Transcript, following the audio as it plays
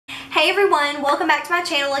Hey everyone, welcome back to my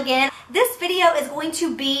channel again. This video is going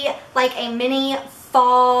to be like a mini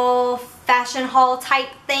fall fashion haul type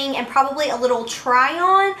thing and probably a little try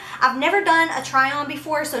on. I've never done a try on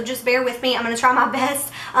before, so just bear with me. I'm going to try my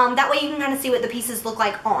best. That way you can kind of see what the pieces look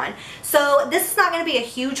like on. So this is not going to be a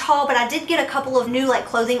huge haul, but I did get a couple of new like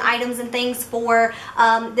clothing items and things for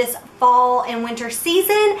this fall and winter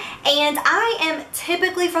season. And I am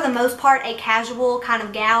typically, for the most part, a casual kind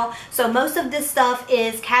of gal. So most of this stuff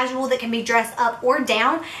is casual that can be dressed up or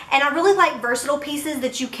down. And I really like versatile pieces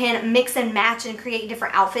that you can mix and match and create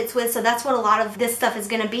different outfits with. So that's what a lot of this stuff is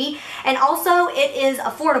going to be. And also it is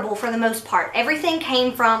affordable for the most part. Everything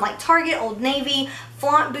came from like Target, Old Navy,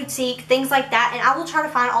 FLAUNT boutique, things like that, and I will try to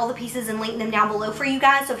find all the pieces and link them down below for you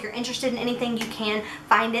guys, so if you're interested in anything you can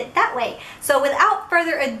find it that way. So without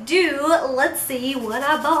further ado, let's see what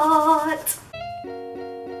I bought.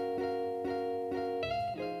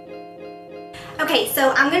 Okay,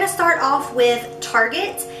 so I'm going to start off with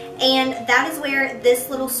Target, and that is where this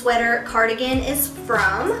little sweater cardigan is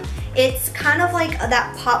from. It's kind of like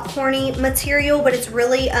that popcorny material, but it's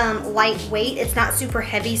really lightweight. It's not super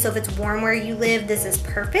heavy, so if it's warm where you live, this is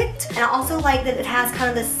perfect. And I also like that it has kind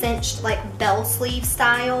of the cinched like bell sleeve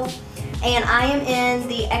style. And I am in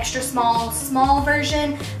the extra small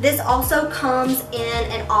version. This also comes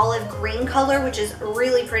in an olive green color, which is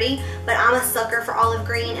really pretty, but I'm a sucker for olive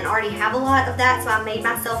green and already have a lot of that, so I made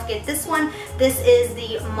myself get this one. This is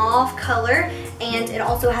the mauve color, and it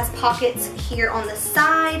also has pockets here on the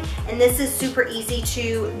side, and this is super easy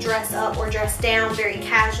to dress up or dress down, very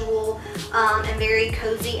casual and very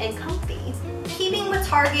cozy and comfy. Keeping with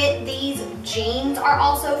Target, these jeans are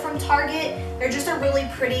also from Target. They're just a really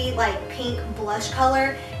pretty like pink blush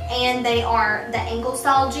color, and they are the ankle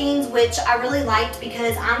style jeans, which I really liked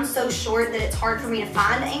because I'm so short that it's hard for me to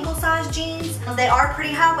find ankle size jeans. They are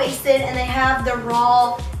pretty high-waisted, and they have the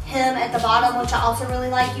raw hem at the bottom, which I also really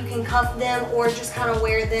like. You can cuff them or just kind of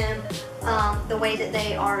wear them the way that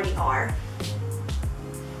they already are.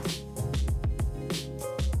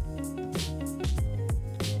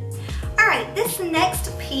 Alright, this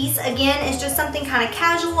next piece, again, is just something kind of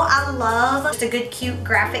casual. I love just a good, cute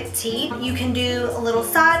graphic tee. You can do a little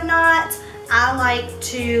side knot. I like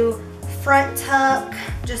to front tuck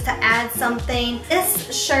just to add something.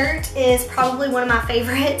 This shirt is probably one of my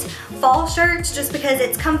favorite fall shirts just because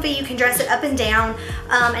it's comfy. You can dress it up and down,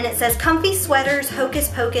 and it says comfy sweaters,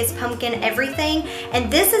 hocus pocus, pumpkin, everything.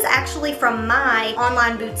 And this is actually from my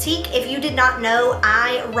online boutique. If you did not know,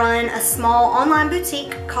 I run a small online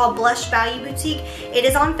boutique called BAYOU Boutique. It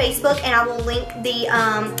is on Facebook, and I will link the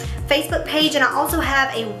Facebook page, and I also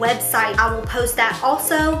have a website. I will post that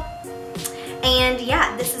also. And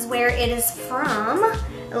yeah, this is where it is from.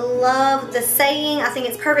 I love the saying. I think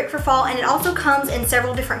it's perfect for fall, and it also comes in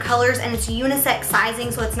several different colors, and it's unisex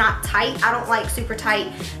sizing, so it's not tight. I don't like super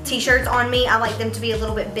tight t-shirts on me. I like them to be a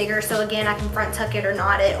little bit bigger, so again, I can front tuck it or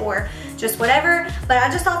knot it or just whatever. But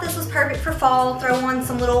I just thought this was perfect for fall. Throw on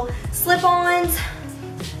some little slip-ons,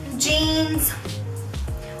 jeans,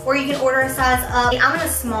 or you can order a size up. I'm in a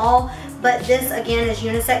small, but this again is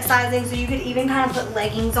unisex sizing, so you could even kind of put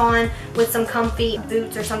leggings on with some comfy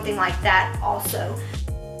boots or something like that also.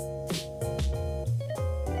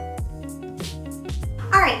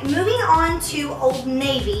 Alright, moving on to Old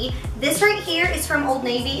Navy. This right here is from Old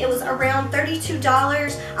Navy. It was around $32.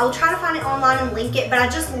 I will try to find it online and link it, but I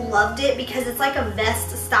just loved it because it's like a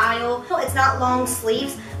vest style. It's not long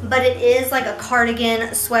sleeves, but it is like a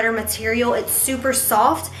cardigan sweater material. It's super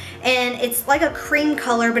soft, and it's like a cream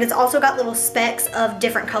color, but it's also got little specks of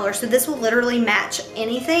different colors. So this will literally match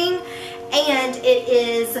anything, and it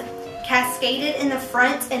is cascaded in the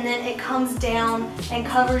front, and then it comes down and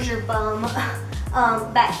covers your bum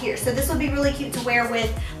back here. So this would be really cute to wear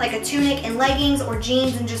with like a tunic and leggings, or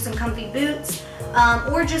jeans and just some comfy boots,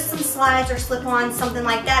 or just some slides or slip-ons, something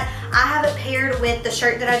like that. I have it paired with the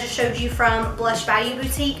shirt that I just showed you from BAYOU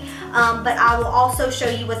Boutique, but I will also show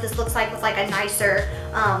you what this looks like with like a nicer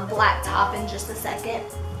black top in just a second.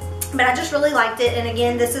 But I just really liked it, and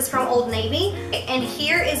again, this is from Old Navy, and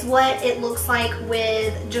here is what it looks like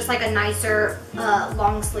with just like a nicer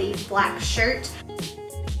long sleeve black shirt.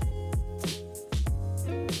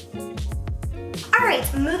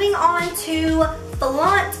 Alright, moving on to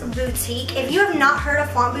FLAUNT Boutique. If you have not heard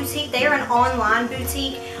of FLAUNT Boutique, they are an online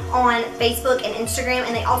boutique on Facebook and Instagram,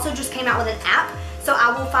 and they also just came out with an app. So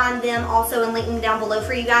I will find them also and link them down below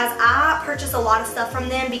for you guys. I purchase a lot of stuff from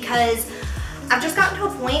them because I've just gotten to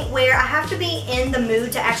a point where I have to be in the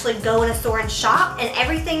mood to actually go in a store and shop, and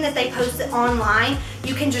everything that they post online,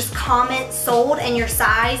 you can just comment sold and your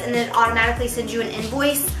size, and then it automatically sends you an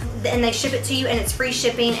invoice, and they ship it to you, and it's free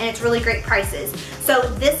shipping, and it's really great prices. So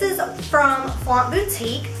this is from Flaunt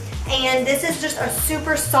Boutique. And this is just a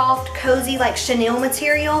super soft, cozy, like chenille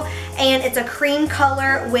material. And it's a cream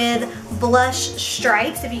color with blush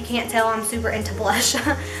stripes. If you can't tell, I'm super into blush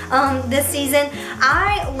this season.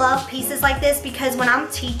 I love pieces like this because when I'm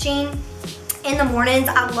teaching in the mornings,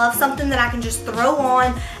 I love something that I can just throw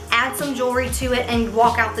on, add some jewelry to it, and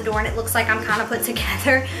walk out the door and it looks like I'm kind of put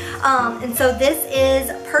together. And so this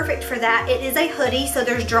is perfect for that. It is a hoodie, so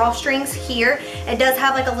there's drawstrings here. It does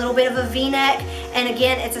have like a little bit of a V-neck, and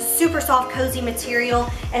again, it's a super soft, cozy material.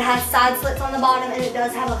 It has side slits on the bottom, and it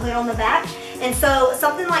does have a hood on the back. And so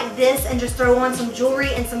something like this, and just throw on some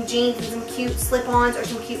jewelry and some jeans and some cute slip-ons or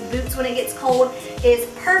some cute boots when it gets cold, is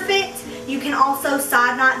perfect. You can also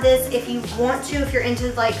side knot this if you want to, if you're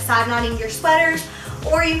into like side knotting your sweaters,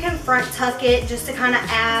 or you can front tuck it just to kind of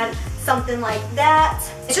add something like that.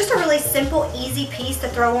 It's just a really simple, easy piece to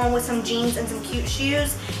throw on with some jeans and some cute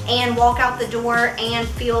shoes and walk out the door and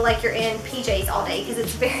feel like you're in PJs all day because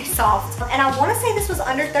it's very soft. And I want to say this was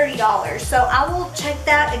under $30, so I will check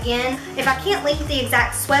that again. If I can't link the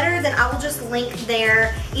exact sweater, then I will just link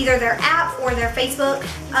either their app or their Facebook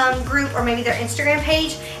group, or maybe their Instagram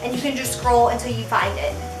page, and you can just scroll until you find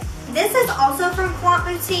it. This is also from Flaunt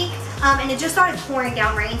Boutique, and it just started pouring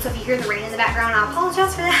down rain, so if you hear the rain in the background, I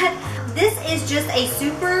apologize for that. This is just a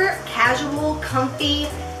super casual, comfy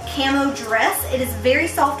camo dress. It is very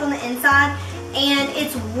soft on the inside, and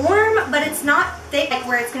it's warm, but it's not thick like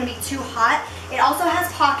where it's going to be too hot. It also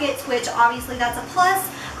has pockets, which obviously that's a plus.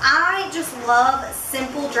 I just love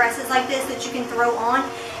simple dresses like this that you can throw on.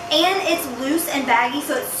 And it's loose and baggy,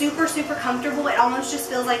 so it's super, super comfortable. It almost just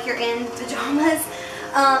feels like you're in pajamas.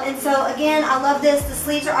 And so again, I love this. The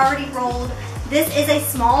sleeves are already rolled. This is a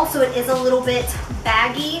small, so it is a little bit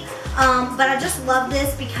baggy. But I just love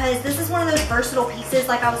this because this is one of those versatile pieces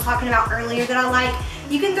like I was talking about earlier that I like.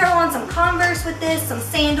 You can throw on some Converse with this, some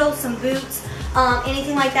sandals, some boots,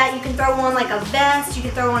 anything like that. You can throw on like a vest. You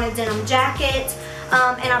can throw on a denim jacket.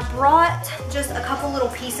 And I brought just a couple little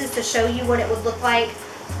pieces to show you what it would look like,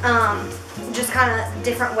 just kind of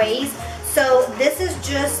different ways. So this is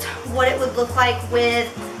just what it would look like with,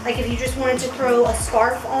 like if you just wanted to throw a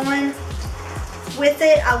scarf on with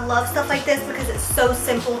it. I love stuff like this because it's so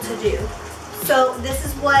simple to do. So this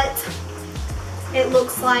is what it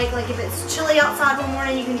looks like if it's chilly outside one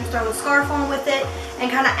morning, you can just throw a scarf on with it and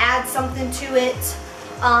kind of add something to it.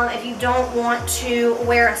 If you don't want to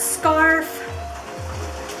wear a scarf,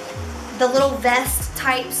 the little vest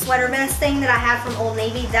type sweater vest thing that I have from Old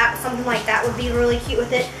Navy, something like that would be really cute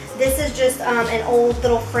with it. This is just an old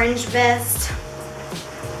little fringe vest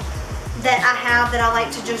that I have that I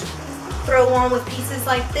like to just throw on with pieces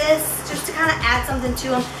like this, just to kind of add something to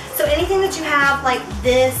them. So anything that you have like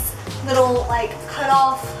this little like cut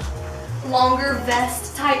off longer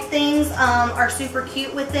vest type things are super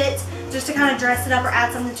cute with it, just to kind of dress it up or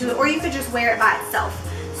add something to it, or you could just wear it by itself.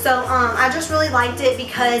 So I just really liked it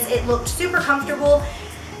because it looked super comfortable.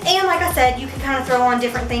 And like I said, you can kind of throw on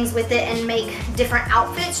different things with it and make different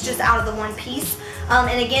outfits just out of the one piece.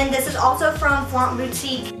 And again, this is also from Flaunt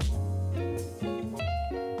Boutique.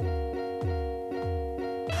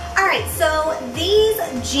 Alright, so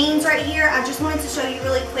these jeans right here, I just wanted to show you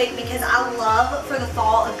really quick because I love for the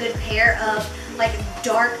fall a good pair of like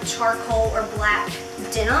dark charcoal or black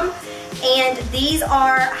denim. And these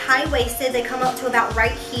are high-waisted. They come up to about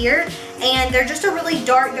right here, and they're just a really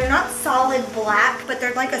dark, they're not solid black, but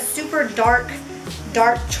they're like a super dark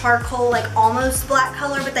charcoal, like almost black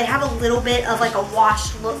color, but they have a little bit of like a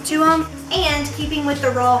washed look to them. And keeping with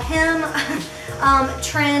the raw hem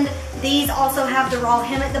trend, these also have the raw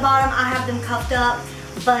hem at the bottom. I have them cuffed up,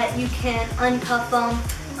 but you can uncuff them,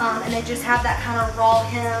 and they just have that kind of raw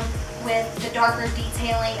hem with the darker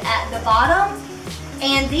detailing at the bottom.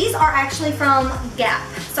 And these are actually from Gap.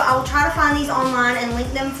 So I will try to find these online and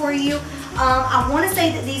link them for you. I want to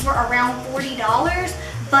say that these were around $40,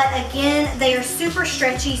 but again, they are super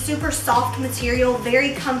stretchy, super soft material,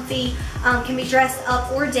 very comfy, can be dressed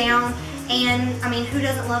up or down. And I mean, who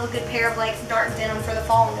doesn't love a good pair of like dark denim for the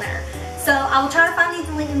fall and winter? So I will try to find these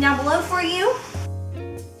and link them down below for you.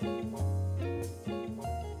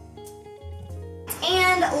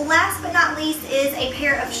 And last but not least is a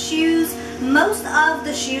pair of shoes. Most of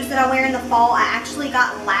the shoes that I wear in the fall I actually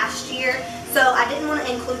got last year, so I didn't want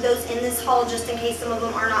to include those in this haul just in case some of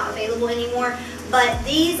them are not available anymore. But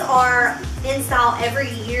these are in style every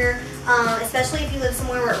year, especially if you live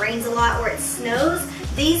somewhere where it rains a lot or it snows.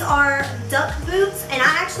 These are duck boots, and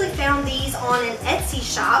I actually found these on an Etsy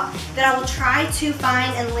shop that I will try to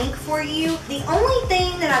find and link for you. The only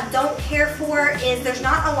thing that I don't care for is there's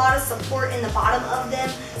not a lot of support in the bottom of them,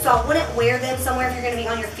 so I wouldn't wear them somewhere if you're going to be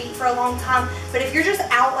on your feet for a long time. But if you're just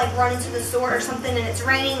out like running to the store or something and it's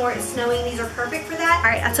raining or it's snowing, these are perfect for that.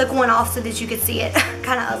 Alright, I took one off so that you could see it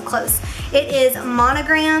kind of up close. It is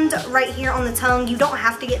monogrammed right here on the tongue. You don't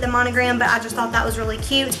have to get the monogram, but I just thought that was really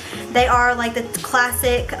cute. They are like the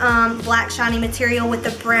classic black shiny material with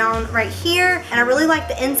the brown right here, and I really like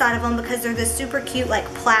the inside of them because they're this super cute like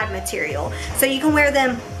plaid material. So you can wear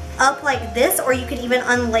them up like this, or you could even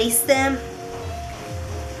unlace them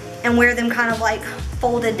and wear them kind of like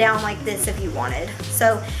folded down like this if you wanted.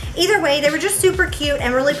 So either way, they were just super cute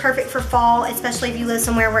and really perfect for fall, especially if you live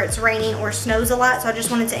somewhere where it's raining or snows a lot. So I just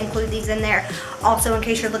wanted to include these in there also in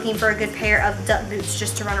case you're looking for a good pair of duck boots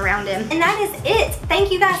just to run around in. And that is it.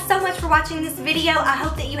 Thank you guys so much for watching this video. I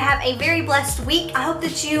hope that you have a very blessed week. I hope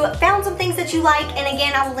that you found some things that you like, and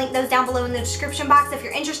again, I will link those down below in the description box if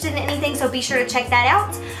you're interested in anything, so be sure to check that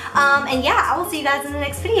out. And yeah, I will see you guys in the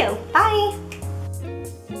next video. Bye!